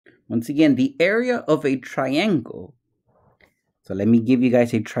Once again, the area of a triangle. So let me give you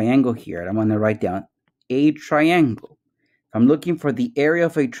guys a triangle here. I'm going to write down a triangle. If I'm looking for the area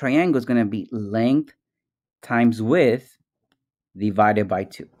of a triangle, it's going to be length times width divided by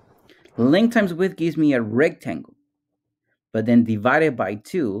 2. Length times width gives me a rectangle. But then divided by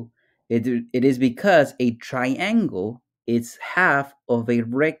 2, it is because a triangle is half of a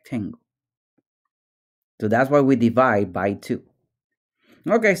rectangle. So that's why we divide by 2.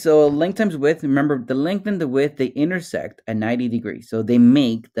 Okay, so length times width. Remember, the length and the width, they intersect at 90 degrees. So they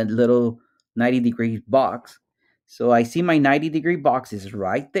make that little 90 degree box. So I see my 90-degree box is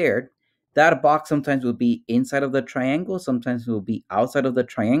right there. That box sometimes will be inside of the triangle. Sometimes it will be outside of the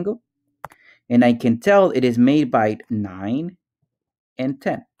triangle. And I can tell it is made by 9 and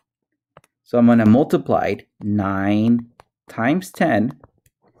 10. So I'm going to multiply 9 times 10.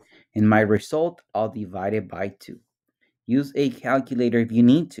 And my result, I'll divide it by 2. Use a calculator if you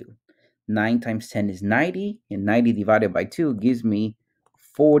need to. 9 times 10 is 90, and 90 divided by 2 gives me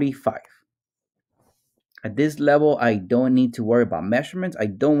 45. At this level, I don't need to worry about measurements. I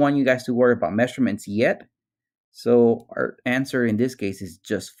don't want you guys to worry about measurements yet. So our answer in this case is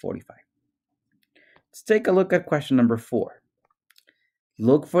just 45. Let's take a look at question number 4.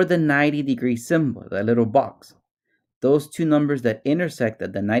 Look for the 90-degree symbol, that little box. Those two numbers that intersect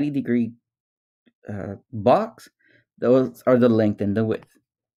at the 90-degree box, those are the length and the width.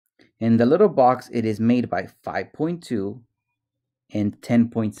 In the little box, it is made by 5.2 and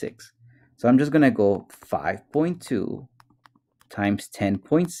 10.6. So I'm just going to go 5.2 times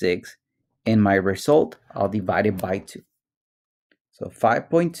 10.6, and my result, I'll divide it by 2. So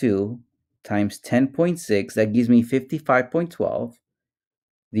 5.2 times 10.6, that gives me 55.12,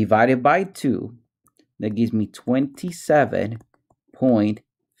 divided by 2, that gives me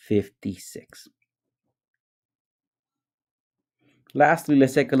 27.56. Lastly,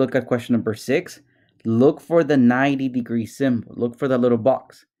 let's take a look at question number 6. Look for the 90-degree symbol. Look for the little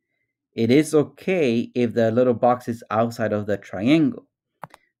box. It is okay if the little box is outside of the triangle.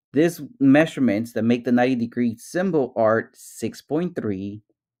 These measurements that make the 90-degree symbol are 6.3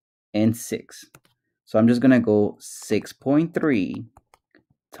 and 6. So I'm just going to go 6.3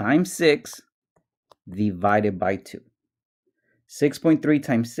 times 6 divided by 2. 6.3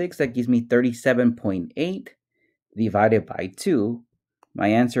 times 6, that gives me 37.8 divided by 2. My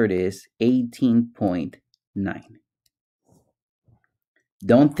answer is 18.9.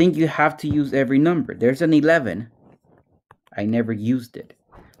 Don't think you have to use every number. There's an 11. I never used it.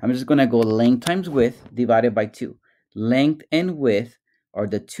 I'm just going to go length times width divided by 2. Length and width are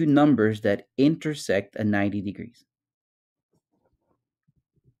the two numbers that intersect at 90 degrees.